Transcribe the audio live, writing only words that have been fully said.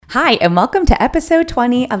Hi, and welcome to episode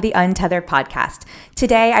 20 of the Untethered podcast.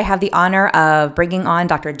 Today, I have the honor of bringing on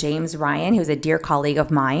Dr. James Ryan, who's a dear colleague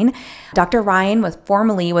of mine. Dr. Ryan was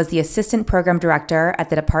the assistant program director at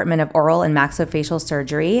the Department of Oral and Maxillofacial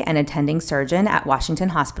Surgery and attending surgeon at Washington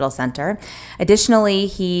Hospital Center. Additionally,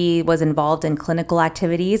 he was involved in clinical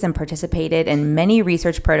activities and participated in many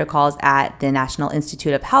research protocols at the National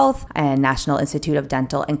Institute of Health and National Institute of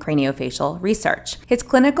Dental and Craniofacial Research. His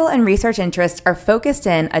clinical and research interests are focused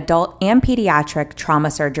in adult and pediatric trauma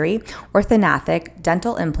surgery, orthodontic,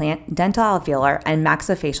 dental implant, dental alveolar, and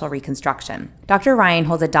maxillofacial reconstruction. Dr. Ryan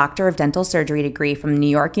holds a Doctor of Dental Surgery degree from New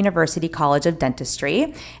York University College of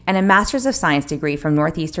Dentistry and a Master's of Science degree from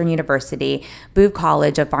Northeastern University Booth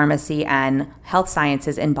College of Pharmacy and Health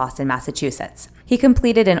Sciences in Boston, Massachusetts. He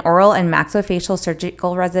completed an oral and maxillofacial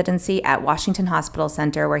surgical residency at Washington Hospital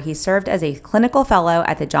Center, where he served as a clinical fellow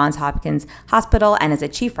at the Johns Hopkins Hospital and as a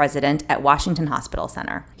chief resident at Washington Hospital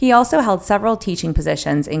Center. He also held several teaching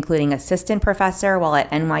positions, including assistant professor while at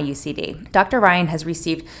NYUCD. Dr. Ryan has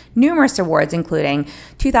received numerous awards, including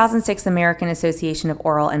 2006 American Association of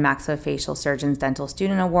Oral and Maxillofacial Surgeons Dental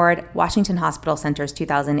Student Award, Washington Hospital Center's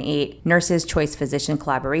 2008 Nurses Choice Physician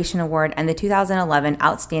Collaboration Award, and the 2011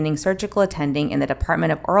 Outstanding Surgical Attending in the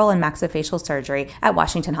Department of Oral and Maxillofacial Surgery at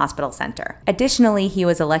Washington Hospital Center. Additionally, he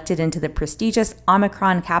was elected into the prestigious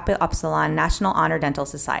Omicron Kappa Upsilon National Honor Dental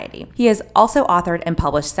Society. He has also authored and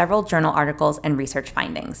published several journal articles and research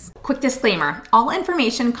findings. Quick disclaimer: all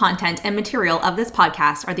information, content, and material of this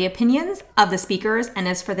podcast are the opinions of the speakers and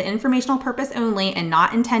is for the informational purpose only and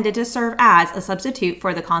not intended to serve as a substitute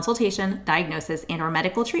for the consultation, diagnosis, and/or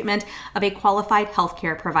medical treatment of a qualified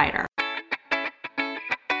healthcare provider.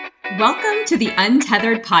 Welcome to the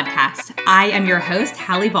Untethered podcast. I am your host,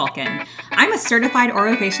 Hallie Vulcan. I'm a certified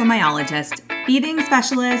orofacial myologist, feeding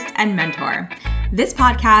specialist, and mentor. This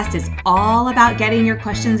podcast is all about getting your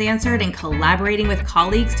questions answered and collaborating with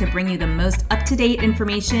colleagues to bring you the most up-to-date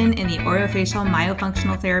information in the orofacial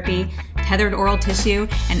myofunctional therapy, tethered oral tissue,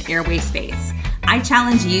 and airway space. I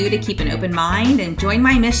challenge you to keep an open mind and join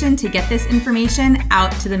my mission to get this information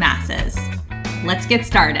out to the masses. Let's get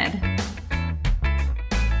started.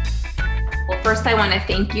 Well, first, I want to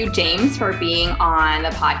thank you, James, for being on the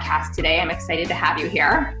podcast today. I'm excited to have you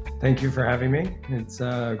here. Thank you for having me. It's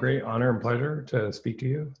a great honor and pleasure to speak to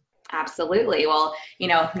you. Absolutely. Well,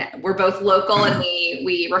 we're both local and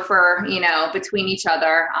we refer, between each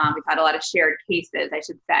other. We've had a lot of shared cases, I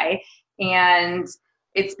should say. And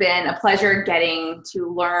it's been a pleasure getting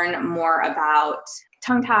to learn more about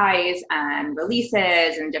tongue ties and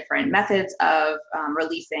releases and different methods of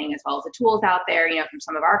releasing, as well as the tools out there, from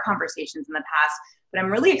some of our conversations in the past. But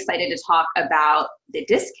I'm really excited to talk about the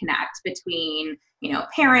disconnect between,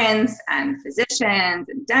 parents and physicians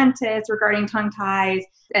and dentists regarding tongue ties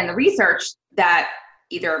and the research that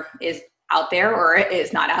either is out there or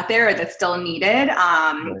is not out there, or that's still needed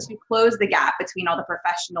to close the gap between all the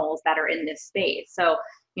professionals that are in this space. So,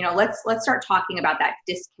 let's start talking about that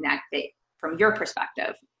disconnect from your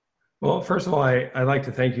perspective. Well, first of all, I'd like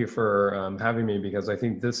to thank you for having me, because I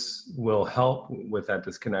think this will help with that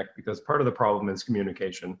disconnect, because part of the problem is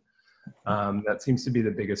communication. That seems to be the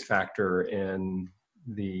biggest factor in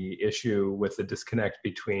the issue with the disconnect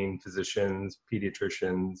between physicians,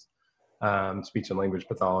 pediatricians, speech and language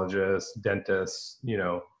pathologists, dentists,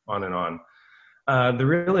 on and on. The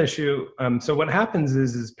real issue, so what happens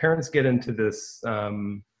is parents get into this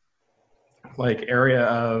area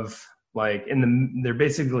of they're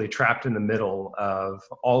basically trapped in the middle of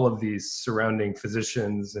all of these surrounding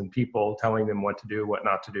physicians and people telling them what to do, what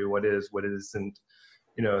not to do, what is, what isn't.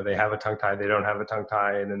 They have a tongue tie, they don't have a tongue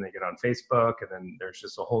tie, and then they get on Facebook, and then there's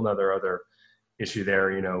just a whole nother other issue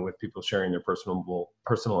there, with people sharing their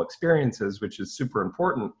personal experiences, which is super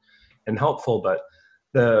important and helpful. But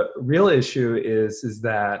the real issue is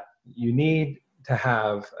that you need to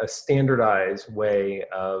have a standardized way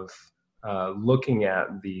of looking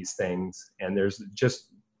at these things. And there's just,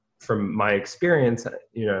 from my experience,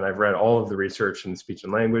 and I've read all of the research in speech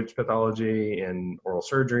and language pathology and oral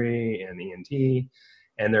surgery and ENT,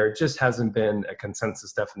 and there just hasn't been a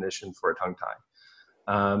consensus definition for a tongue tie.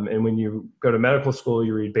 And when you go to medical school,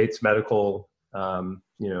 you read Bates Medical,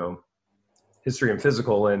 history and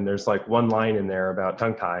physical, and there's one line in there about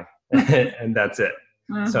tongue tie, and that's it.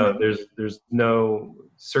 Mm-hmm. So there's no,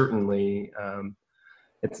 certainly,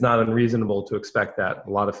 it's not unreasonable to expect that a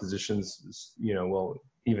lot of physicians, will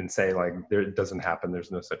even say it doesn't happen.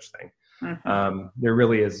 There's no such thing. Mm-hmm. There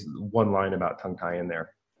really is one line about tongue tie in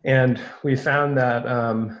there. And we found that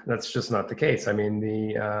that's just not the case. I mean,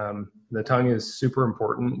 the tongue is super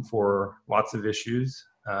important for lots of issues.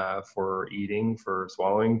 for eating, for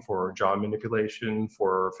swallowing, for jaw manipulation,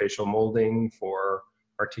 for facial molding, for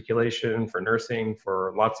articulation, for nursing,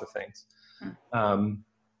 for lots of things.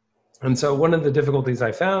 And so one of the difficulties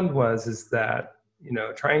I found is that,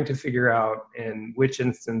 trying to figure out in which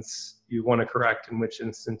instance you want to correct and which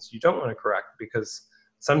instance you don't want to correct, because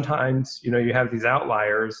sometimes, you have these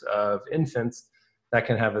outliers of infants that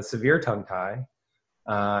can have a severe tongue tie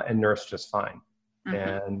and nurse just fine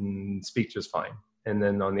and speak just fine. And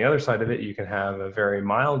then on the other side of it, you can have a very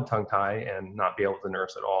mild tongue tie and not be able to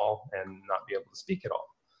nurse at all and not be able to speak at all.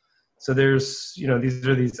 So there's, these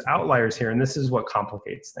are these outliers here, and this is what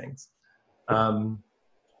complicates things.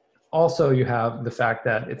 Also, you have the fact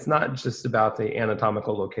that it's not just about the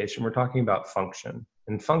anatomical location. We're talking about function.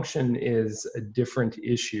 And function is a different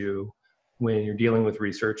issue when you're dealing with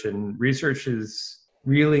research. And research is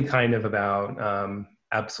really kind of about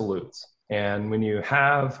absolutes. And when you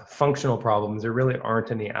have functional problems, there really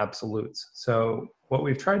aren't any absolutes. So what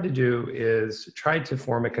we've tried to do is try to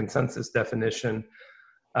form a consensus definition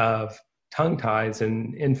of tongue ties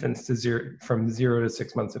in infants from 0 to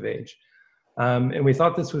 6 months of age. And we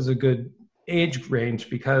thought this was a good age range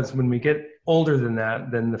because when we get older than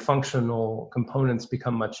that, then the functional components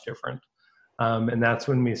become much different. And that's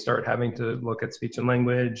when we start having to look at speech and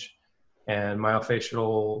language and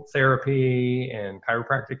myofascial therapy and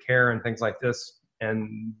chiropractic care and things like this.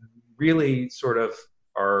 And really sort of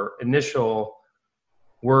our initial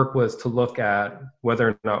work was to look at whether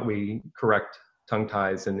or not we correct tongue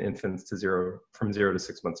ties in infants from 0 to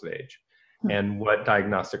 6 months of age and what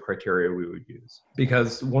diagnostic criteria we would use.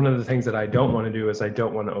 Because one of the things that I don't want to do is I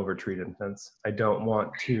don't want to overtreat infants. I don't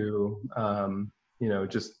want to,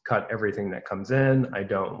 just cut everything that comes in. I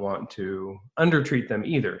don't want to undertreat them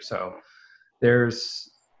either. So there's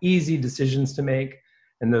easy decisions to make.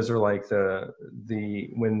 And those are like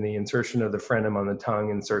when the insertion of the frenum on the tongue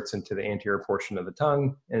inserts into the anterior portion of the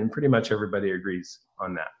tongue, and pretty much everybody agrees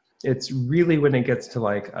on that. It's really when it gets to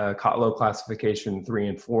like a Kotlow classification 3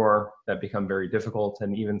 and 4 that become very difficult.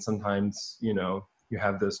 And even sometimes, you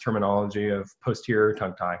have this terminology of posterior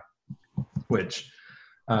tongue tie, which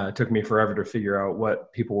took me forever to figure out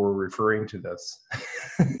what people were referring to this.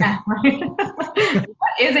 Yeah, right.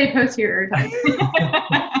 What is a posterior tongue?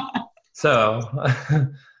 So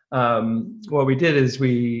what we did is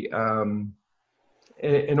we,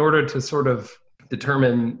 in order to sort of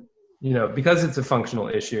determine, because it's a functional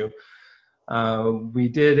issue, we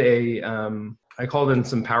did I called in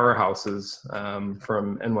some powerhouses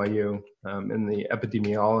from NYU in the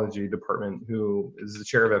epidemiology department, who is the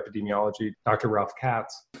chair of epidemiology, Dr. Ralph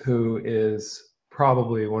Katz, who is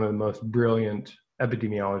probably one of the most brilliant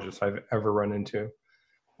epidemiologists I've ever run into.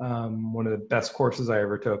 One of the best courses I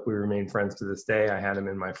ever took. We remain friends to this day. I had him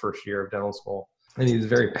in my first year of dental school. And he's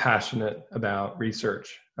very passionate about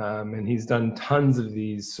research. And he's done tons of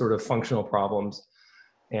these sort of functional problems.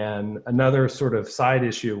 And another sort of side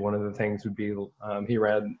issue, one of the things would be he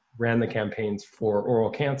ran the campaigns for oral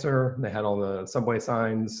cancer. They had all the subway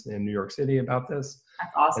signs in New York City about this.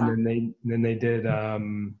 That's awesome. And then they did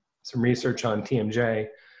some research on TMJ,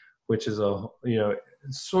 which is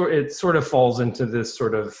it sort of falls into this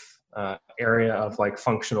sort of area of like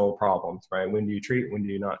functional problems, right? When do you treat? When do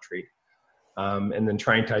you not treat? And then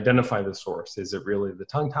trying to identify the source. Is it really the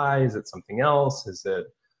tongue tie? Is it something else? Is it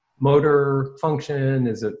motor function?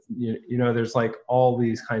 Is it, there's like all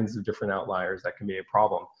these kinds of different outliers that can be a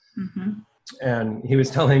problem. Mm-hmm. And he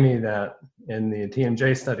was telling me that in the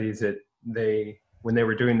TMJ studies, when they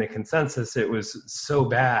were doing the consensus, it was so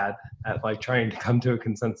bad at like trying to come to a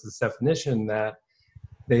consensus definition that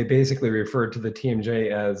they basically referred to the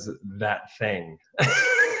TMJ as that thing.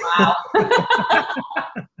 Wow.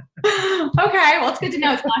 Okay, well, it's good to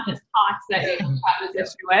know it's not just talks that you have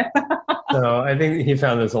this issue with. So I think he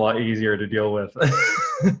found this a lot easier to deal with.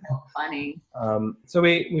 Funny. So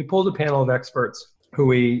we pulled a panel of experts who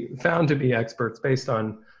we found to be experts based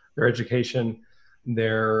on their education,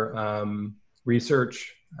 their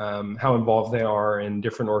research, how involved they are in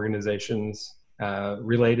different organizations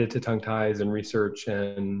related to tongue ties and research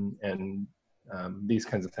and these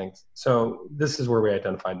kinds of things. So this is where we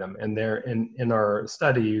identified them, and they're in our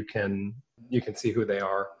study. You can see who they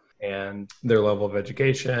are and their level of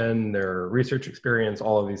education, their research experience,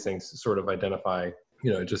 all of these things to sort of identify,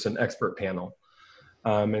 just an expert panel.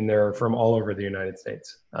 And they're from all over the United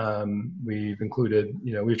States. We've included,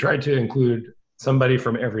 we've tried to include somebody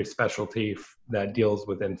from every specialty that deals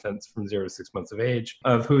with infants from 0 to 6 months of age,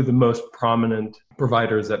 of who the most prominent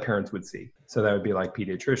providers that parents would see. So that would be like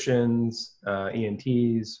pediatricians,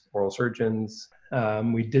 ENTs, oral surgeons.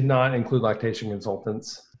 We did not include lactation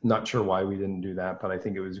consultants. Not sure why we didn't do that, but I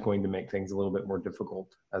think it was going to make things a little bit more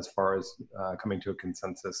difficult as far as coming to a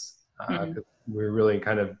consensus. We're really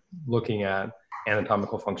kind of looking at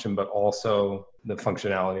anatomical function, but also the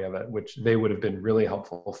functionality of it, which they would have been really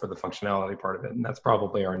helpful for the functionality part of it. And that's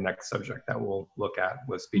probably our next subject that we'll look at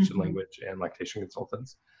with speech and language and lactation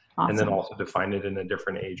consultants. Awesome. And then also define it in a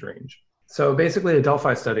different age range. So basically a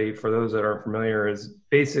Delphi study, for those that aren't familiar, is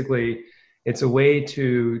basically it's a way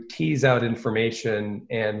to tease out information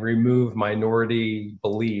and remove minority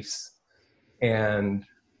beliefs and,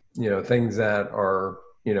 things that are,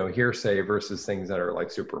 hearsay versus things that are like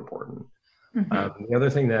super important. The other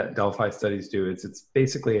thing that Delphi studies do is it's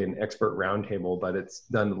basically an expert roundtable, but it's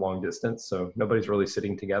done long distance. So nobody's really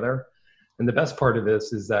sitting together. And the best part of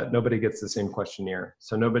this is that nobody gets the same questionnaire.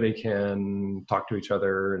 So nobody can talk to each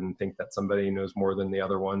other and think that somebody knows more than the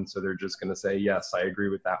other one. So they're just going to say, yes, I agree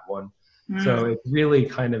with that one. So it's really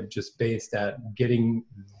kind of just based at getting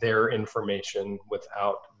their information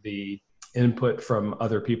without the input from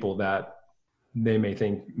other people that they may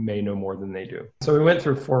think may know more than they do. So we went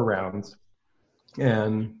through 4 rounds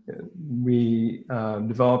and we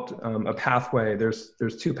developed a pathway. There's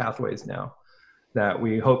 2 pathways now that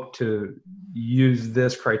we hope to use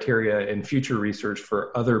this criteria in future research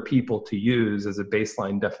for other people to use as a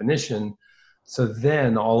baseline definition. So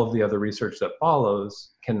then all of the other research that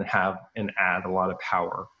follows can have and add a lot of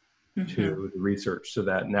power to the research, so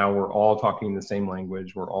that now we're all talking the same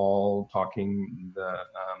language, we're all talking the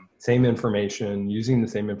same information, using the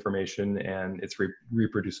same information, and it's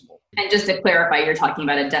reproducible. And just to clarify, you're talking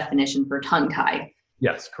about a definition for tongue tie.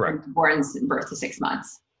 Yes, correct. Born birth to 6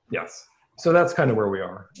 months. Yes. So that's kind of where we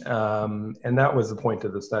are. And that was the point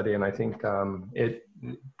of the study. And I think it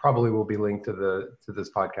probably will be linked to this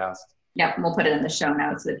podcast. Yeah, we'll put it in the show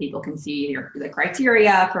notes so that people can see the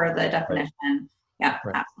criteria for the definition. Right. Yeah,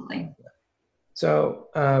 right. Absolutely. So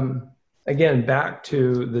again, back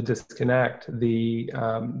to the disconnect, the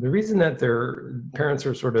reason that their parents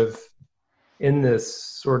are sort of in this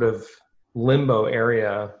sort of limbo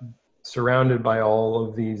area, surrounded by all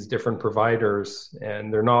of these different providers,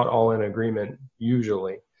 and they're not all in agreement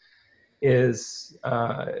usually, is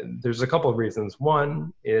there's a couple of reasons.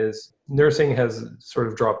 One is nursing has sort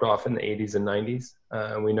of dropped off in the 80s and 90s.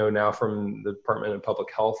 We know now from the Department of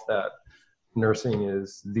Public Health that nursing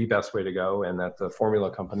is the best way to go, and that the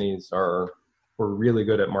formula companies were really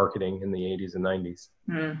good at marketing in the 80s and 90s.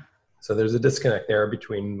 So there's a disconnect there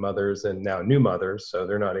between mothers and now new mothers, so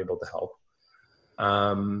they're not able to help.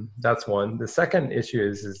 That's one. The second issue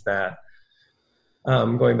is that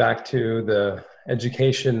going back to the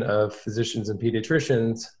education of physicians and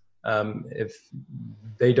pediatricians, if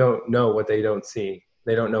they don't know what they don't see,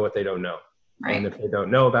 they don't know what they don't know. Right. And if they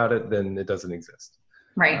don't know about it, then it doesn't exist.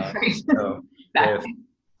 Right.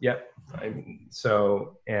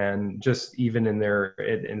 So and just even in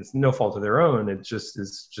and it's no fault of their own, it just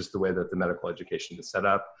is just the way that the medical education is set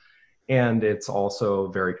up. And it's also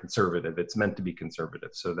very conservative. It's meant to be conservative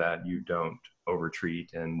so that you don't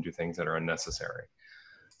overtreat and do things that are unnecessary.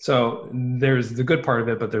 So there's the good part of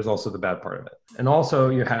it, but there's also the bad part of it. And also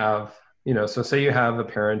you have, so say you have a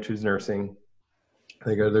parent who's nursing,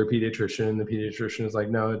 they go to their pediatrician, and the pediatrician is like,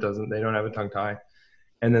 no, they don't have a tongue tie.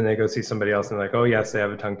 And then they go see somebody else and they're like, oh yes, they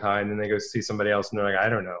have a tongue tie. And then they go see somebody else and they're like, I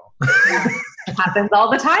don't know. It happens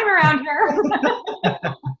all the time around here.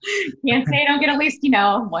 Can't say I don't get at least,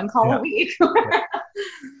 1 call a week.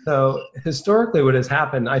 So historically what has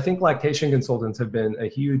happened, I think lactation consultants have been a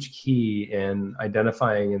huge key in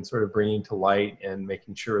identifying and sort of bringing to light and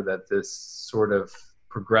making sure that this sort of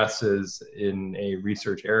progresses in a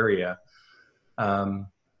research area.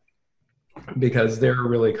 Because they're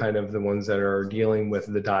really kind of the ones that are dealing with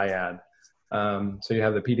the dyad. So you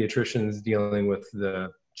have the pediatricians dealing with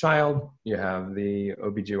the child, you have the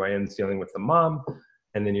OBGYNs dealing with the mom,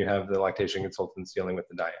 and then you have the lactation consultants dealing with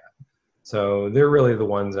the dyad. So they're really the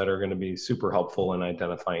ones that are going to be super helpful in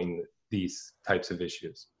identifying these types of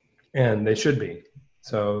issues. And they should be.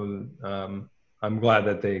 So I'm glad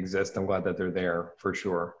that they exist. I'm glad that they're there for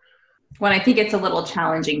sure. Well, I think it's a little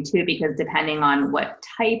challenging too, because depending on what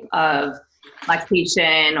type of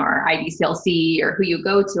lactation or IDCLC or who you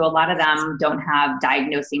go to, a lot of them don't have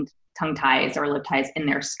diagnosing tongue ties or lip ties in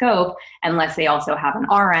their scope unless they also have an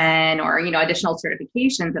RN or, additional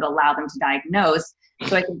certifications that allow them to diagnose.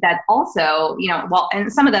 So I think that also,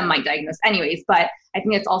 and some of them might diagnose anyways, but I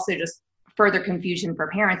think it's also just further confusion for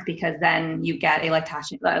parents, because then you get a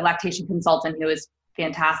lactation consultant who is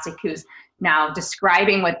fantastic, who's now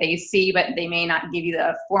describing what they see, but they may not give you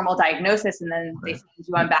the formal diagnosis. And then they send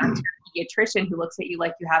you on back to your pediatrician who looks at you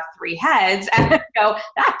like you have 3 heads and go,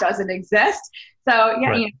 that doesn't exist. So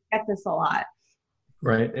yeah, you get this a lot.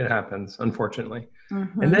 Right. It happens, unfortunately.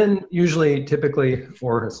 Mm-hmm. And then usually, typically,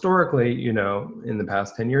 or historically, in the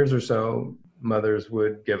past 10 years or so, mothers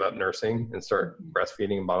would give up nursing and start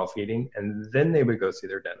breastfeeding and bottle feeding. And then they would go see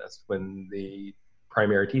their dentist when the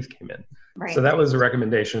primary teeth came in. Right. So that was a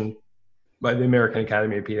recommendation by the American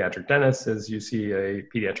Academy of Pediatric Dentists, is you see a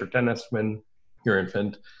pediatric dentist when your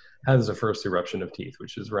infant has the first eruption of teeth,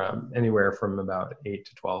 which is around anywhere from about 8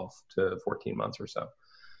 to 12 to 14 months or so.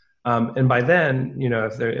 And by then,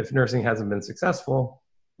 if nursing hasn't been successful,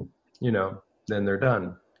 then they're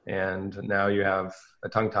done. And now you have a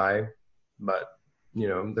tongue tie, but,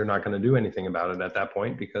 they're not going to do anything about it at that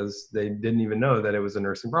point because they didn't even know that it was a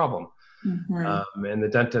nursing problem. Mm-hmm. And the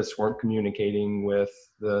dentists weren't communicating with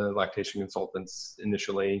the lactation consultants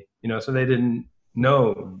initially, so they didn't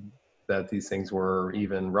know that these things were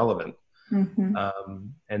even relevant. Mm-hmm.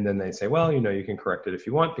 And then they say, well, you can correct it if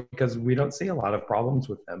you want, because we don't see a lot of problems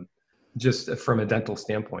with them, just from a dental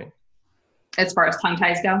standpoint. As far as tongue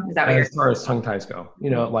ties go? Is that what you're saying? As far as tongue ties go,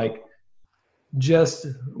 like just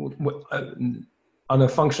on a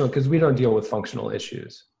functional, because we don't deal with functional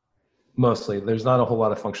issues. Mostly, there's not a whole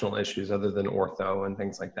lot of functional issues other than ortho and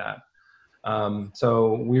things like that.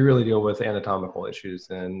 So we really deal with anatomical issues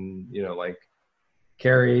and, like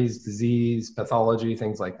caries, disease, pathology,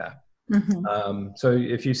 things like that. Mm-hmm. So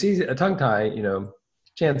if you see a tongue tie,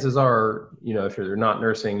 chances are, if you're not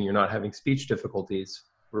nursing, you're not having speech difficulties,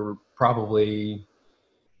 we're probably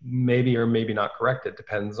maybe or maybe not correct. It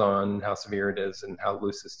depends on how severe it is and how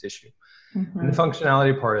loose this tissue. Mm-hmm. And the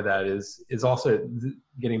functionality part of that is also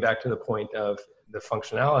getting back to the point of the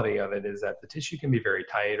functionality of it, is that the tissue can be very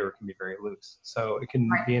tight or it can be very loose. So it can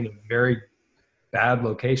be in a very bad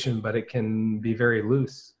location, but it can be very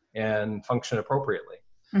loose and function appropriately.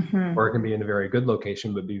 Mm-hmm. Or it can be in a very good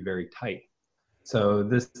location, but be very tight. So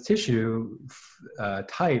this tissue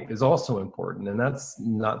type is also important. And that's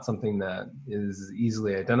not something that is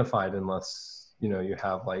easily identified unless, you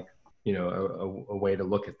have a way to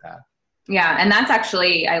look at that. Yeah. And that's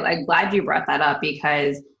actually, I'm glad you brought that up,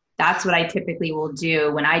 because that's what I typically will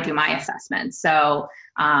do when I do my assessments. So,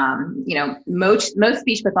 most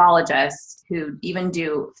speech pathologists who even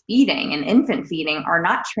do feeding and infant feeding are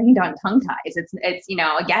not trained on tongue ties. It's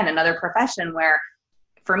again, another profession where,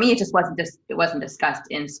 for me, it wasn't discussed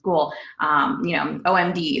in school.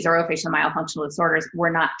 OMDs, or orofacial myofunctional disorders,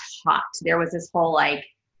 were not taught. There was this whole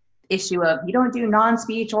issue of you don't do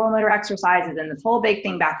non-speech oral motor exercises, and this whole big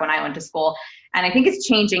thing back when I went to school. And I think it's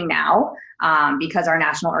changing now because our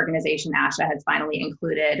national organization, ASHA, has finally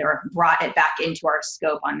included or brought it back into our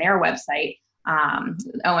scope on their website,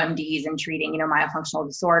 OMDs, and treating, myofunctional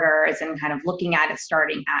disorders, and kind of looking at it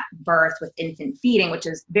starting at birth with infant feeding, which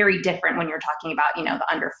is very different when you're talking about, the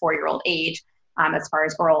under 4-year-old age. As far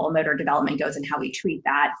as oral motor development goes and how we treat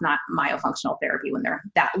that. It's not myofunctional therapy when they're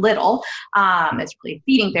that little. It's really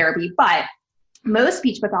feeding therapy. But most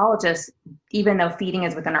speech pathologists, even though feeding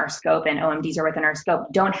is within our scope and OMDs are within our scope,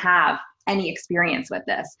 don't have any experience with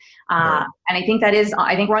this. Right. And I think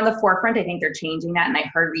we're on the forefront. I think they're changing that. And I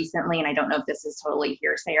heard recently, and I don't know if this is totally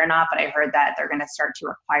hearsay or not, but I heard that they're going to start to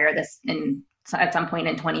require this at some point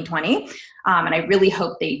in 2020. And I really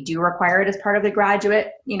hope they do require it as part of the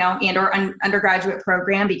graduate, and or undergraduate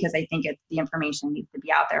program, because I think the information needs to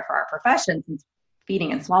be out there for our profession, since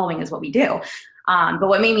feeding and swallowing is what we do. But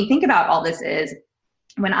what made me think about all this is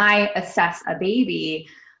when I assess a baby,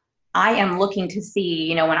 I am looking to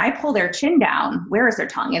see, when I pull their chin down, where is their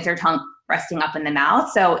tongue? Is their tongue resting up in the mouth?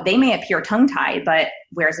 So they may appear tongue-tied, but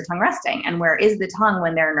where's the tongue resting? And where is the tongue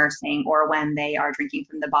when they're nursing or when they are drinking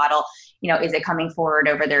from the bottle? Is it coming forward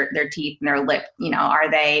over their teeth and their lip?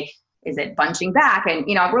 Is it bunching back? And,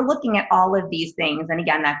 we're looking at all of these things. And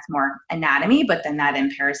again, that's more anatomy, but then that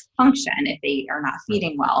impairs function if they are not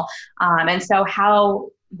feeding well. And so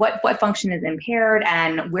what function is impaired,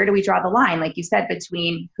 and where do we draw the line, like you said,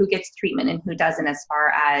 between who gets treatment and who doesn't, as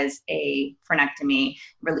far as a frenectomy,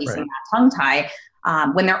 releasing that tongue tie.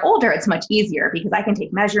 When they're older, it's much easier because I can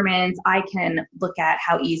take measurements. I can look at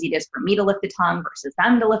how easy it is for me to lift the tongue versus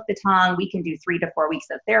them to lift the tongue. We can do 3 to 4 weeks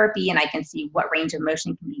of therapy, and I can see what range of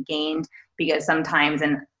motion can be gained, because sometimes,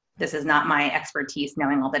 and this is not my expertise,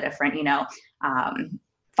 knowing all the different,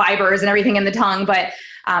 fibers and everything in the tongue. But,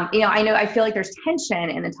 I feel like there's tension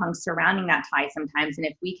in the tongue surrounding that tie sometimes. And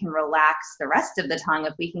if we can relax the rest of the tongue,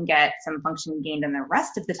 if we can get some function gained in the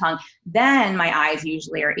rest of the tongue, then my eyes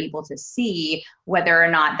usually are able to see whether or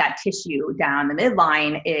not that tissue down the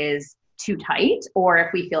midline is too tight, or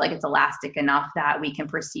if we feel like it's elastic enough that we can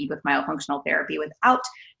proceed with myofunctional therapy without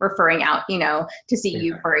referring out, to see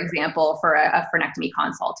you, for example, for a frenectomy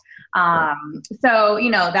consult. So,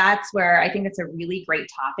 that's where I think it's a really great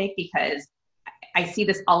topic, because I see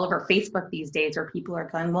this all over Facebook these days where people are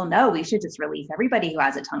going, well, no, we should just release everybody who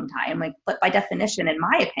has a tongue tie. I'm like, but by definition, in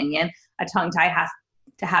my opinion, a tongue tie has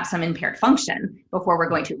to have some impaired function before we're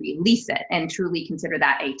going to release it and truly consider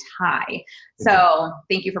that a tie. So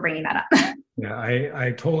thank you for bringing that up. Yeah,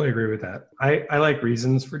 I totally agree with that. I like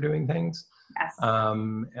reasons for doing things. Yes.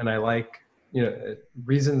 And I like,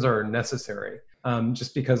 reasons are necessary.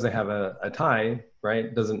 Just because they have a tie,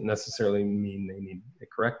 right, doesn't necessarily mean they need it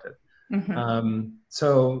corrected. Mm-hmm.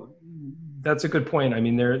 So that's a good point. I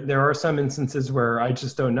mean, there are some instances where I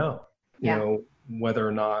just don't know, whether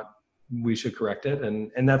or not we should correct it.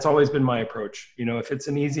 And that's always been my approach. If it's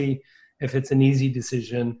an easy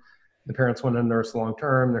decision, the parents want to nurse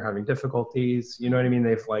long-term, they're having difficulties, you know what I mean?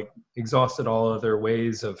 They've like exhausted all of their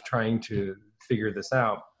ways of trying to figure this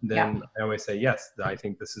out. Then I always say, yes, I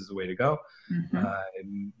think this is the way to go.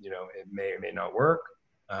 Mm-hmm. It may or may not work.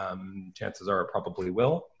 Chances are it probably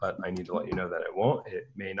will, but I need to let you know that it won't, it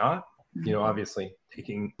may not. Mm-hmm. Obviously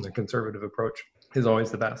taking the conservative approach is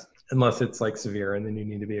always the best, unless it's like severe and then you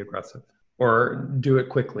need to be aggressive or do it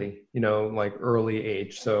quickly, like early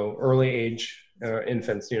age. So early age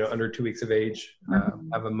infants, under 2 weeks of age,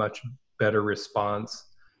 have a much better response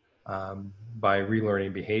by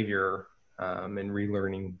relearning behavior and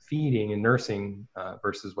relearning feeding and nursing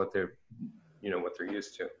versus what they're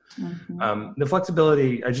used to. Mm-hmm. The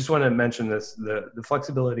flexibility, I just want to mention this, the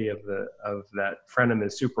flexibility of that frenum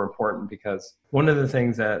is super important, because one of the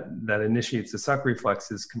things that initiates the suck reflex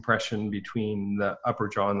is compression between the upper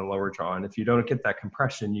jaw and the lower jaw. And if you don't get that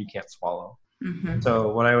compression, you can't swallow. Mm-hmm.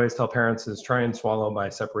 So what I always tell parents is try and swallow by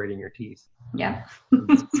separating your teeth. Yeah. You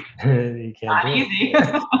can't Not do easy.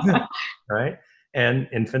 it. Right? And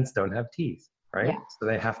infants don't have teeth, right? Yeah. So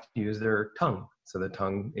they have to use their tongue. So the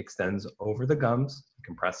tongue extends over the gums,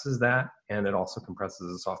 compresses that, and it also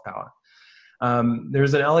compresses the soft palate.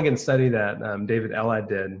 There's an elegant study that David Elad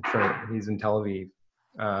did. He's in Tel Aviv,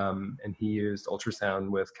 and he used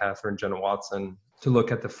ultrasound with Catherine Jenna Watson to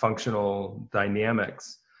look at the functional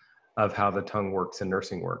dynamics of how the tongue works and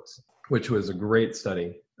nursing works, which was a great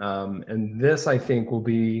study. And this, I think,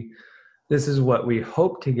 this is what we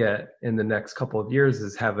hope to get in the next couple of years,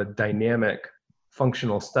 is have a dynamic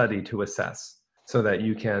functional study to assess, so that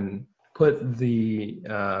you can put the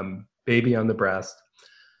baby on the breast,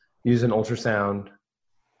 use an ultrasound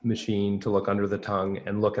machine to look under the tongue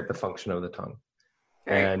and look at the function of the tongue.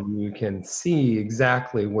 Right. And you can see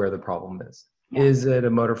exactly where the problem is. Yeah. Is it a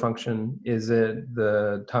motor function? Is it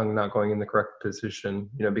the tongue not going in the correct position?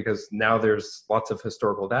 Because now there's lots of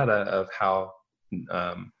historical data of how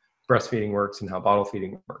breastfeeding works and how bottle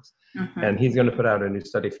feeding works. Mm-hmm. And he's going to put out a new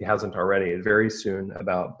study, if he hasn't already, very soon,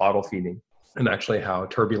 about bottle feeding, and actually how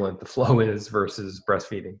turbulent the flow is versus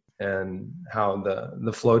breastfeeding, and how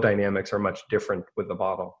the flow dynamics are much different with the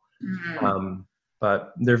bottle. Mm-hmm.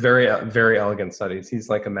 But they're very, very elegant studies. He's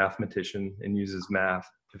like a mathematician and uses math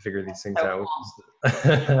to figure these things out, which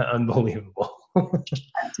is unbelievable.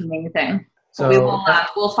 That's amazing. So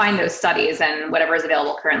we'll find those studies, and whatever is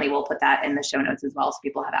available currently, we'll put that in the show notes as well, so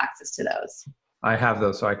people have access to those. I have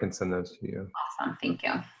those, so I can send those to you. Awesome. Thank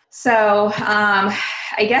you. So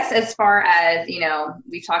I guess as far as,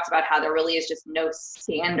 we've talked about how there really is just no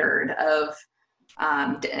standard of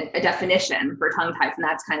a definition for tongue ties,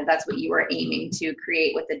 and that's what you were aiming to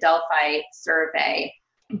create with the Delphi survey.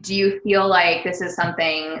 Do you feel like this is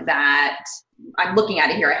something that, I'm looking at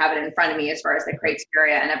it here, I have it in front of me as far as the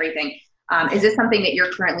criteria and everything. Is this something that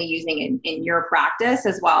you're currently using in your practice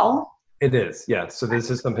as well? It is, yes. So this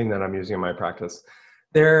is something that I'm using in my practice.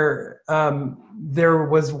 There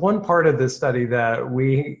was one part of this study that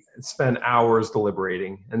we spent hours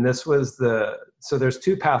deliberating, and this was so there's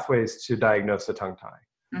two pathways to diagnose a tongue tie,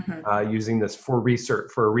 mm-hmm. Using this for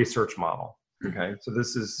a research model. Okay, so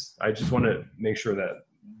I just want to make sure that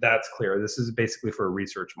that's clear. This is basically for a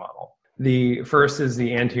research model. The first is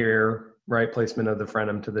the anterior placement of the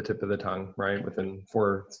frenum to the tip of the tongue, right, within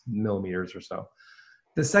 4 millimeters or so.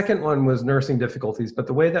 The second one was nursing difficulties, but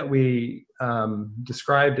the way that we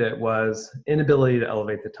described it was inability to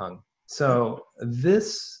elevate the tongue. So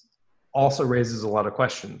this also raises a lot of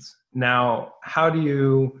questions. Now, how do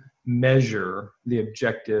you measure the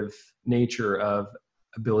objective nature of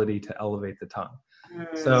ability to elevate the tongue?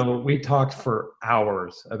 So we talked for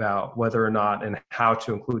hours about whether or not and how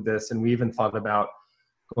to include this. And we even thought about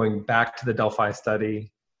going back to the Delphi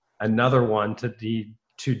study, another one to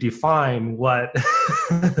define what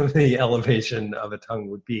the elevation of a tongue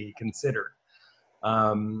would be considered.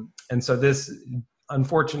 And so this,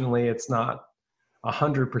 unfortunately, it's not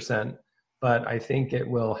 100%, but I think it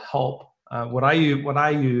will help. What I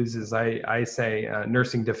use is I say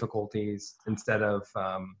nursing difficulties instead of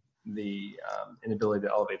inability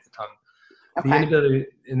to elevate the tongue. Okay. The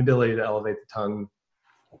inability to elevate the tongue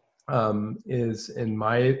is,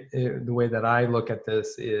 the way that I look at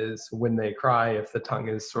this is when they cry, if the tongue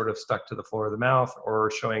is sort of stuck to the floor of the mouth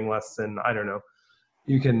or showing less than, I don't know,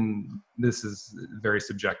 this is very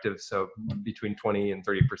subjective. So between 20 and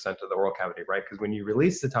 30% of the oral cavity, right? Because when you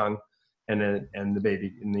release the tongue and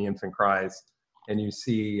the infant cries, and you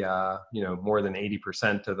see, more than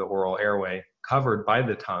 80% of the oral airway covered by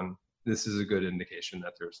the tongue, this is a good indication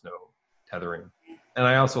that there's no tethering. And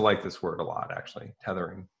I also like this word a lot, actually,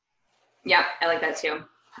 tethering. Yeah, I like that too.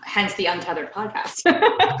 Hence the Untethered podcast.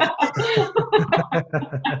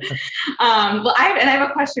 Well, I have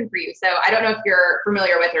a question for you. So I don't know if you're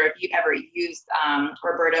familiar with or if you've ever used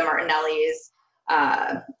Roberta Martinelli's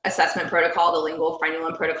assessment protocol, the lingual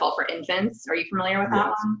frenulum protocol for infants. Are you familiar with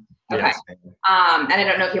that one? Okay. Yes. And I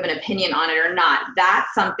don't know if you have an opinion on it or not.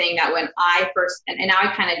 That's something that when I first, and now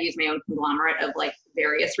I kind of use my own conglomerate of like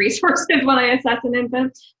various resources when I assess an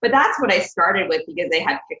infant, but that's what I started with because they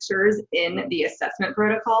had pictures in the assessment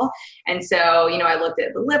protocol. And so, I looked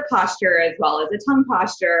at the lip posture as well as the tongue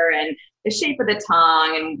posture and the shape of the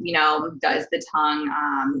tongue and, does the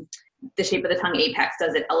tongue, the shape of the tongue apex,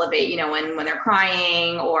 does it elevate, when they're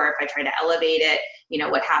crying, or if I try to elevate it,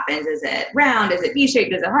 what happens? Is it round? Is it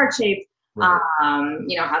V-shaped? Is it heart-shaped? Right.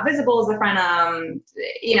 How visible is the frenum?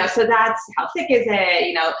 So that's how thick is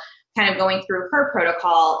it? Kind of going through her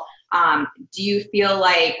protocol. Do you feel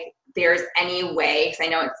like there's any way, because I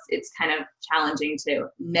know it's kind of challenging to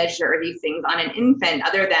measure these things on an infant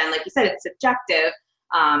other than, like you said, it's subjective,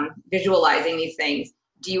 visualizing these things.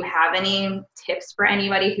 Do you have any tips for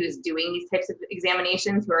anybody who's doing these types of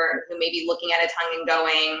examinations who may be looking at a tongue and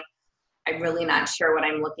going, I'm really not sure what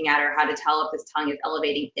I'm looking at or how to tell if this tongue is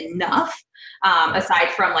elevating enough,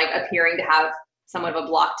 aside from like appearing to have somewhat of a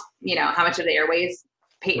blocked, how much of the airway is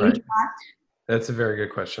patent? Right. That's a very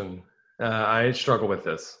good question. I struggle with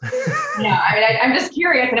this. Yeah, I'm just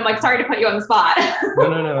curious, and I'm like, sorry to put you on the spot.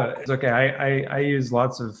 No, it's okay. I use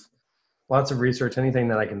lots of research, anything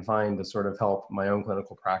that I can find to sort of help my own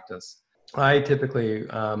clinical practice. I typically,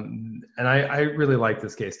 and I really like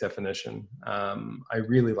this case definition. So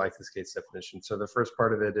the first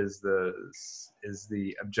part of it is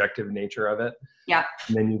the objective nature of it. Yeah.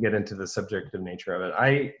 And then you get into the subjective nature of it.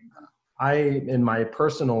 I in my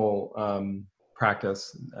personal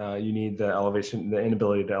practice, you need the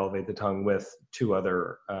inability to elevate the tongue with two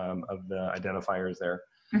other of the identifiers there.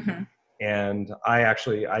 Mm-hmm. And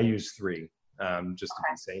I use 3 just to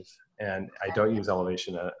be safe. And I don't use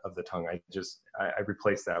elevation of the tongue. I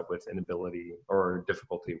replace that with inability or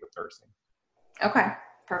difficulty with nursing. Okay,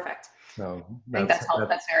 perfect. So I think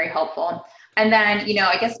that's very helpful. And then,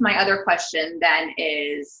 I guess my other question then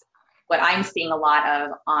is what I'm seeing a lot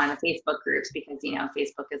of on Facebook groups, because,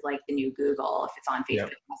 Facebook is like the new Google. If it's on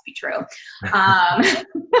Facebook, It must be true.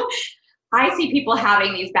 I see people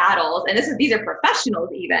having these battles, and these are professionals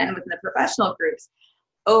even within the professional groups,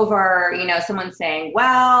 over, someone saying,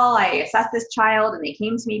 well, I assessed this child and they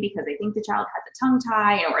came to me because they think the child has a tongue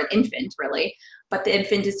tie, or an infant really, but the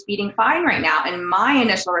infant is feeding fine right now. And my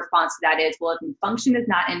initial response to that is, well, if function is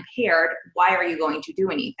not impaired, why are you going to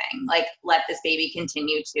do anything? Like, let this baby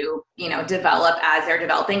continue to, develop as they're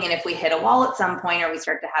developing. And if we hit a wall at some point, or we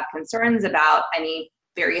start to have concerns about any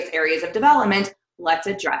various areas of development, let's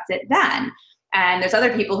address it then. And there's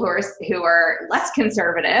other people who are less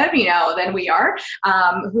conservative, than we are,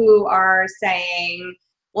 who are saying,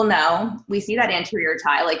 well, no, we see that anterior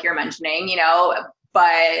tie, like you're mentioning, but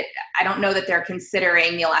I don't know that they're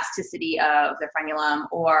considering the elasticity of the frenulum,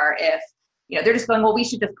 or if, they're just going, well, we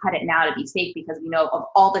should just cut it now to be safe because we know of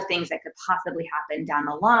all the things that could possibly happen down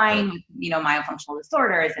the line, myofunctional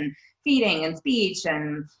disorders and feeding and speech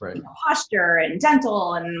and posture and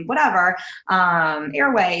dental and whatever,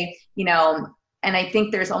 airway, and I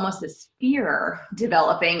think there's almost this fear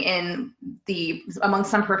developing among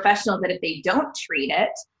some professionals that if they don't treat it,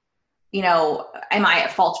 am I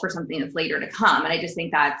at fault for something that's later to come? And I just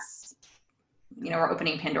think that's, we're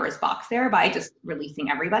opening Pandora's box there by just releasing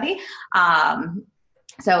everybody.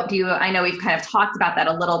 So I know we've kind of talked about that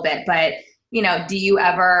a little bit, but do you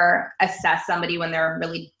ever assess somebody when they're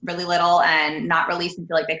really, really little and not release and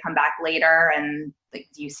feel like they come back later? And like,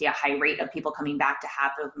 do you see a high rate of people coming back to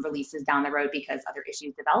have those releases down the road because other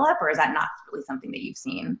issues develop, or is that not really something that you've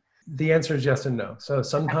seen? The answer is yes and no. So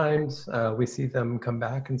sometimes we see them come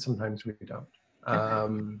back and sometimes we don't.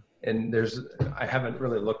 And I haven't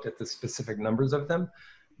really looked at the specific numbers of them.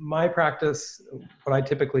 My practice, what I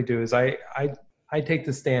typically do is I I take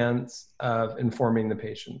the stance of informing the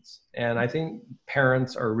patients. And I think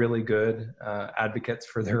parents are really good advocates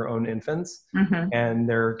for their own infants, and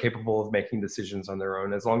they're capable of making decisions on their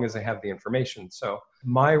own as long as they have the information. So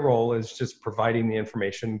my role is just providing the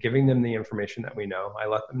information, giving them the information that we know. I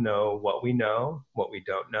let them know, what we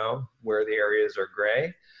don't know, where the areas are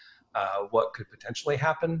gray, what could potentially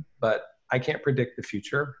happen, but I can't predict the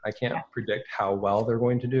future. I can't predict how well they're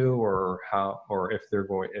going to do or if they're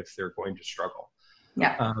going to struggle.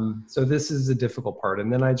 Yeah. So this is a difficult part. And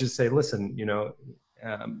then I just say, listen,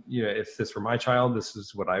 if this were my child, this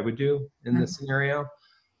is what I would do in this scenario.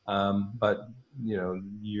 But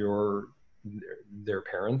you're their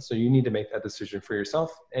parents, so you need to make that decision for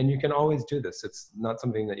yourself. And you can always do this. It's not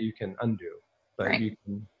something that you can undo, but you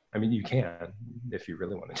can if you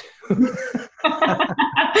really want to.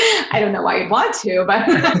 I don't know why you'd want to,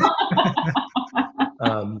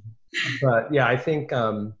 but yeah, I think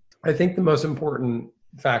the most important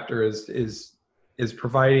factor is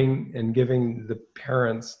providing and giving the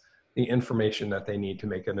parents the information that they need to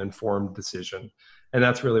make an informed decision, and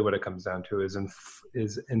that's really what it comes down to is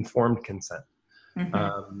informed consent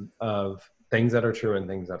of things that are true and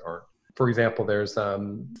things that aren't. For example, there's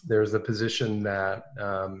a position that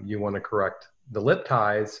you want to correct the lip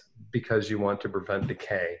ties because you want to prevent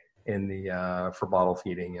decay in the for bottle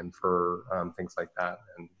feeding and for things like that.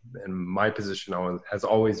 And my position has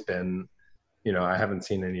always been, I haven't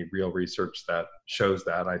seen any real research that shows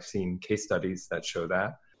that. I've seen case studies that show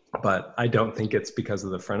that, but I don't think it's because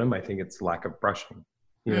of the frenum. I think it's lack of brushing.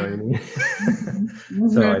 You know what I mean?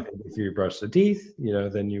 So I think if you brush the teeth,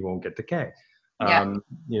 then you won't get decay. And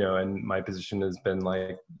my position has been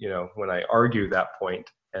like, when I argue that point,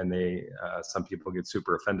 and some people get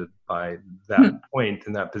super offended by that point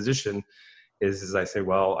in that position, is I say,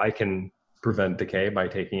 well, I can prevent decay by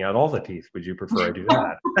taking out all the teeth. Would you prefer I do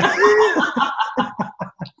that?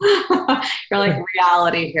 You're like,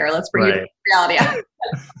 reality here. Let's bring you to reality.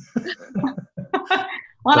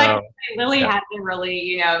 Well, I can say Lily had a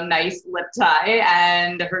really, nice lip tie,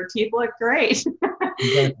 and her teeth look great.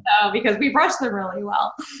 Exactly. So, because we brush them really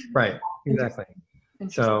well. Right. Exactly.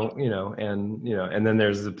 So, and then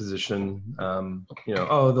there's the position,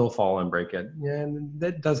 they'll fall and break it. Yeah, and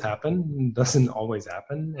that does happen. It doesn't always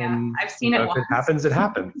happen. Yeah, and I've seen it once. If it happens, it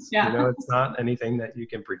happens. Yeah. It's not anything that you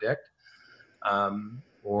can predict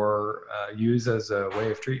or use as a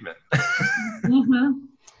way of treatment.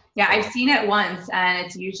 Yeah, I've seen it once, and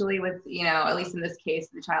it's usually with, at least in this case,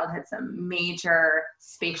 the child had some major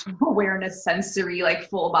spatial awareness, sensory, like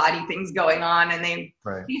full body things going on, and they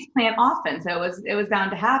face plant often, so it was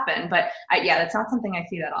bound to happen. But that's not something I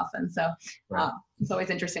see that often. So it's always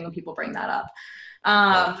interesting when people bring that up.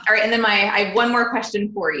 All right, and then I have one more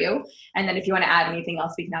question for you, and then if you want to add anything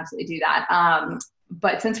else, we can absolutely do that.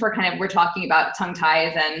 But since we're talking about tongue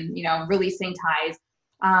ties and releasing ties.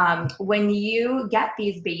 When you get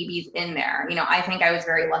these babies in there, I think I was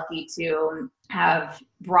very lucky to have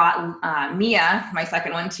brought Mia, my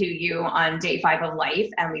second one, to you on day 5 of life,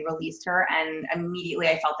 and we released her, and immediately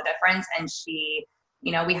I felt the difference. And she,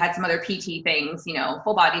 we had some other PT things,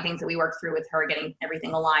 full body things that we worked through with her, getting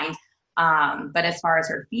everything aligned. But as far as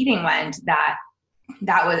her feeding went, that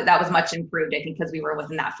was much improved, I think, because we were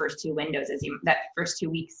within that first 2 windows, that first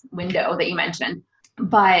 2 weeks window that you mentioned.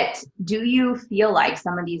 But do you feel like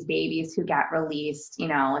some of these babies who get released,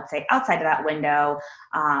 let's say outside of that window,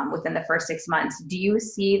 within the first 6 months, do you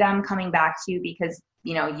see them coming back to you because,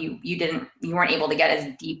 you weren't able to get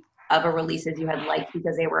as deep of a release as you had liked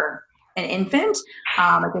because they were an infant? Is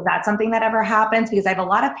that something that ever happens? Because I have a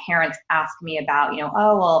lot of parents ask me about,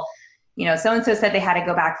 so-and-so said they had to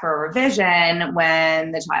go back for a revision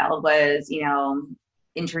when the child was,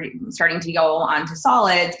 starting to go on to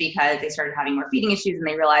solids because they started having more feeding issues, and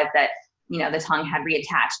they realized that, the tongue had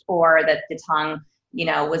reattached, or that the tongue,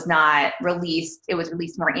 was not released. It was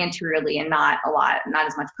released more anteriorly and not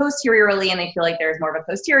as much posteriorly. And they feel like there's more of a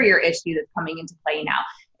posterior issue that's coming into play now.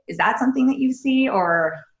 Is that something that you see,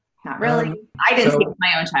 or not really? I didn't see it with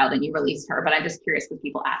my own child, and you released her, but I'm just curious because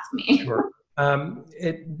people ask me. Sure.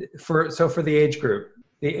 For the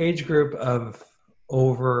age group of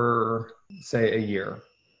over, say, a year,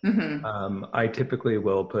 I typically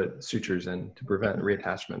will put sutures in to prevent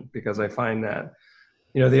reattachment, because I find that,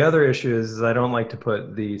 the other issue is I don't like to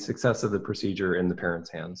put the success of the procedure in the parents'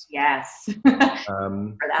 hands. Yes.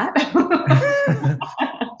 For that.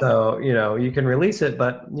 So, you can release it,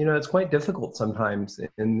 but, it's quite difficult sometimes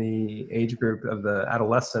in the age group of the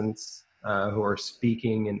adolescents who are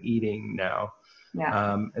speaking and eating now.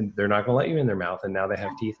 And they're not going to let you in their mouth. And now they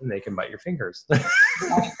have teeth and they can bite your fingers.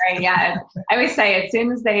 Right. Yeah. I always say as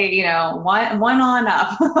soon as they, one on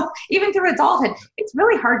up, even through adulthood, it's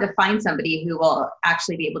really hard to find somebody who will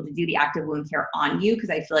actually be able to do the active wound care on you. Cause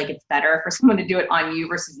I feel like it's better for someone to do it on you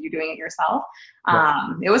versus you doing it yourself.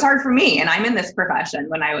 It was hard for me, and I'm in this profession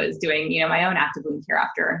when I was doing, my own active wound care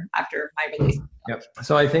after my release. Yep.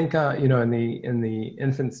 So I think, in the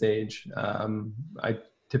infant stage, I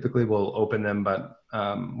typically will open them, but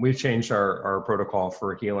we've changed our protocol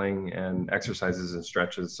for healing and exercises and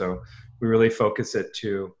stretches. So we really focus it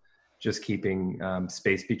to just keeping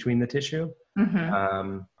space between the tissue.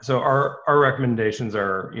 So our recommendations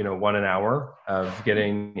are, 1 hour of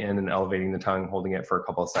getting in and elevating the tongue, holding it for a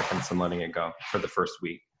couple of seconds and letting it go for the first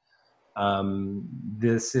week.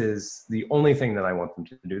 This is the only thing that I want them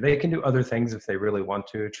to do. They can do other things if they really want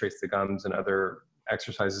to, trace the gums and other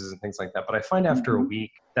exercises and things like that. But I find after a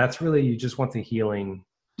week, that's really, you just want the healing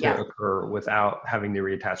to occur without having the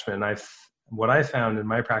reattachment. And what I found in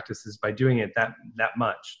my practice is by doing it that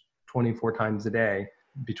much, 24 times a day,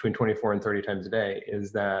 between 24 and 30 times a day,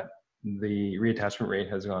 is that the reattachment rate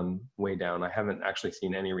has gone way down. I haven't actually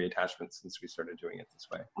seen any reattachment since we started doing it this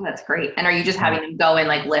way. Oh, that's great. And are you just having them go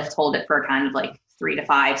and lift, hold it for kind of 3 to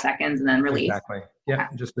 5 seconds and then release? Exactly. Yeah,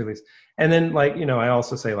 just release. And then I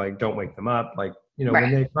also say don't wake them up.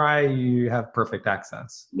 When they cry, you have perfect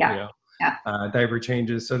access. Diaper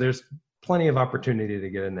changes. So there's plenty of opportunity to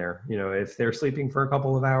get in there. If they're sleeping for a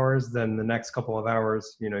couple of hours, then the next couple of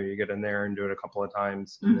hours, you get in there and do it a couple of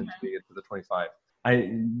times and then you get to the 25.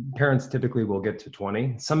 Parents typically will get to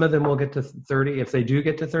 20. Some of them will get to 30. If they do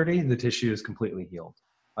get to 30, the tissue is completely healed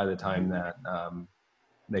by the time that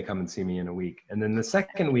they come and see me in a week. And then the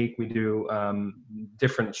second week, we do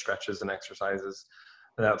different stretches and exercises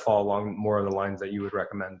that fall along more of the lines that you would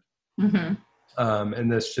recommend.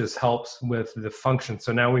 And this just helps with the function.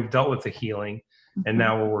 So now we've dealt with the healing and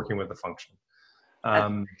now we're working with the function.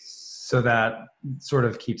 So that sort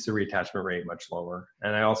of keeps the reattachment rate much lower.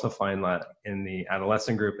 And I also find that in the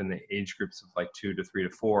adolescent group, in the age groups of 2 to 3 to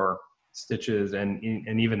 4, stitches and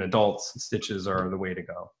even adults, stitches are the way to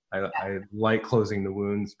go. I like closing the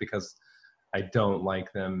wounds because I don't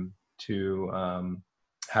like them to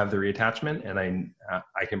have the reattachment, and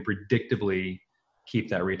I can predictably keep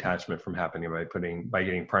that reattachment from happening by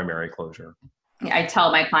getting primary closure. I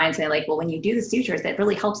tell my clients, well, when you do the sutures, it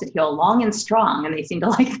really helps it heal long and strong. And they seem to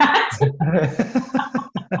like that.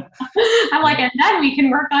 I'm and then we can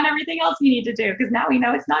work on everything else we need to do, because now we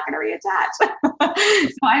know it's not going to reattach.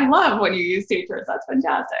 So I love when you use sutures. That's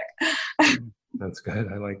fantastic. That's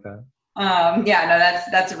good. I like that.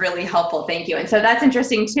 That's really helpful. Thank you. And so that's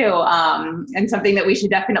interesting too. And something that we should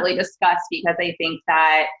definitely discuss, because I think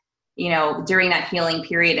that, during that healing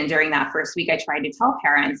period and during that first week, I try to tell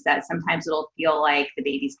parents that sometimes it'll feel like the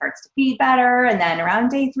baby starts to feed better. And then around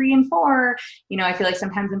day 3 and 4, I feel like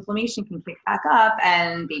sometimes inflammation can kick back up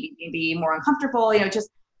and baby may be more uncomfortable, it's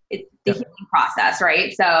the healing process,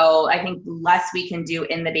 right? So I think less we can do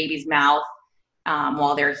in the baby's mouth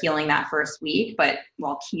while they're healing that first week, but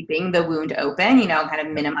while keeping the wound open, kind of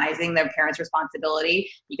minimizing the parent's responsibility,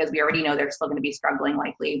 because we already know they're still going to be struggling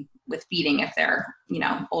likely with feeding if they're,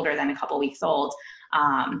 older than a couple weeks old.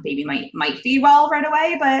 Baby might feed well right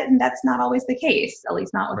away, but that's not always the case, at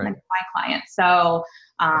least not with my clients. So,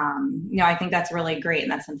 I think that's really great.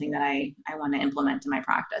 And that's something that I want to implement in my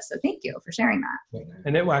practice. So thank you for sharing that.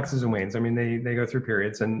 And it waxes and wanes. I mean, they go through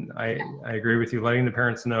periods, and I agree with you. Letting the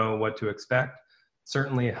parents know what to expect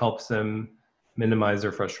certainly helps them minimize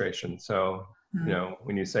their frustration. So,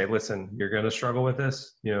 when you say, listen, you're going to struggle with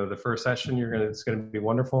this, the first session, it's going to be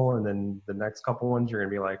wonderful. And then the next couple ones, you're going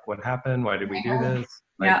to be like, what happened? Why did we do this?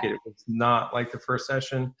 It was not like the first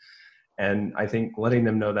session. And I think letting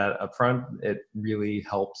them know that up front, it really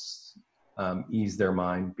helps ease their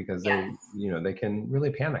mind, because they can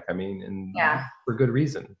really panic. I mean, and for good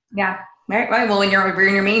reason. Yeah. Right. Well, when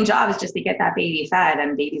your main job is just to get that baby fed,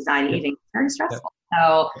 and baby's not eating, it's very stressful.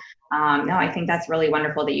 So, I think that's really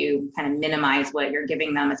wonderful that you kind of minimize what you're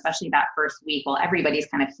giving them, especially that first week while everybody's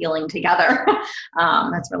kind of healing together.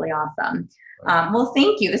 That's really awesome. Well,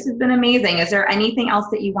 thank you. This has been amazing. Is there anything else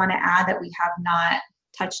that you want to add that we have not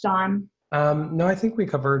touched on? No, I think we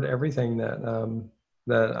covered everything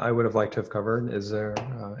that I would have liked to have covered. Is there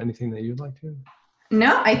anything that you'd like to?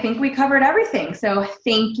 No, I think we covered everything. So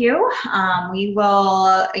thank you. We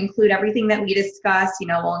will include everything that we discussed.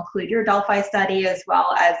 We'll include your Delphi study as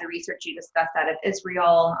well as the research you discussed out of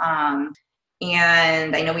Israel.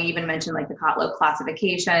 And I know we even mentioned the Kotlow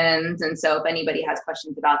classifications. And so if anybody has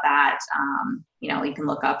questions about that, you can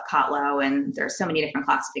look up Kotlow, and there's so many different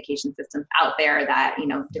classification systems out there that,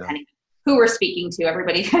 depending who we're speaking to.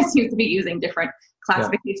 Everybody seems to be using different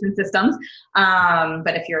classification systems.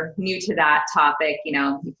 But if you're new to that topic, you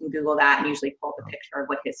can Google that and usually pull up a picture of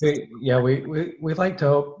what his system is. We like to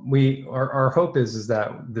hope our hope is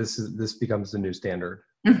that this becomes the new standard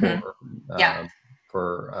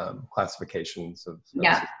for classifications of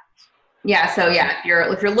So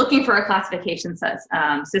if you're looking for a classification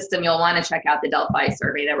system, you'll want to check out the Delphi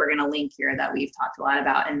survey that we're going to link here that we've talked a lot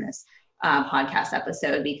about in this podcast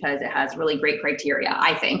episode, because it has really great criteria,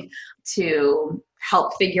 I think, to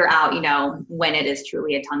help figure out, when it is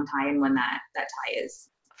truly a tongue tie and when that tie is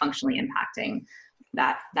functionally impacting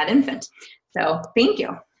that infant. So thank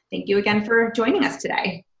you. Thank you again for joining us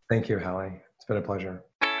today. Thank you, Hallie. It's been a pleasure.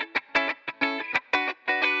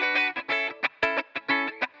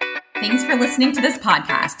 Thanks for listening to this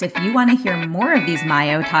podcast. If you want to hear more of these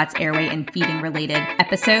Myo, Tots, Airway, and feeding related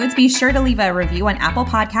episodes, be sure to leave a review on Apple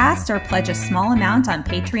Podcasts or pledge a small amount on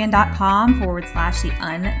patreon.com/the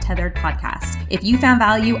Untethered Podcast. If you found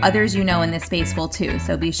value, others you know in this space will too.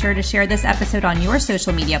 So be sure to share this episode on your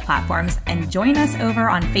social media platforms and join us over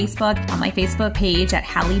on Facebook, on my Facebook page at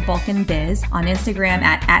Hallie Bulkin Biz, on Instagram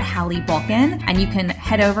at Hallie Bulkin. And you can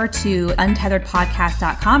head over to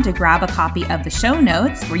untetheredpodcast.com to grab a copy of the show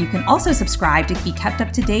notes, where you can also subscribe to be kept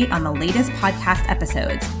up to date on the latest podcast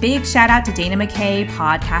episodes. Big shout out to Dana McKay,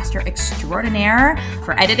 podcaster extraordinaire,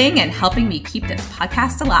 for editing and helping me keep this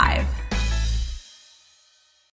podcast alive.